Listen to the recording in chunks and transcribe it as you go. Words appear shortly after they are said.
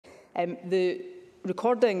The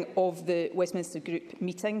recording of the Westminster Group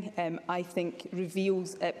meeting, I think,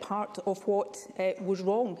 reveals part of what was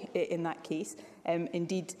wrong in that case.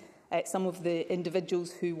 Indeed, some of the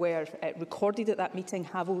individuals who were recorded at that meeting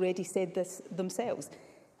have already said this themselves.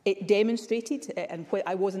 It demonstrated, and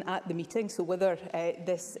I wasn't at the meeting, so whether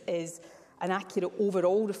this is an accurate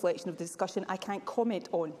overall reflection of the discussion, I can't comment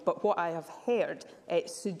on. But what I have heard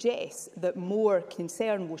suggests that more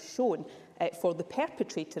concern was shown for the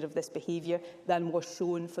perpetrator of this behaviour than was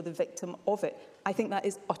shown for the victim of it. I think that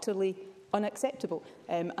is utterly unacceptable,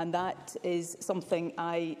 and that is something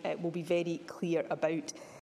I will be very clear about.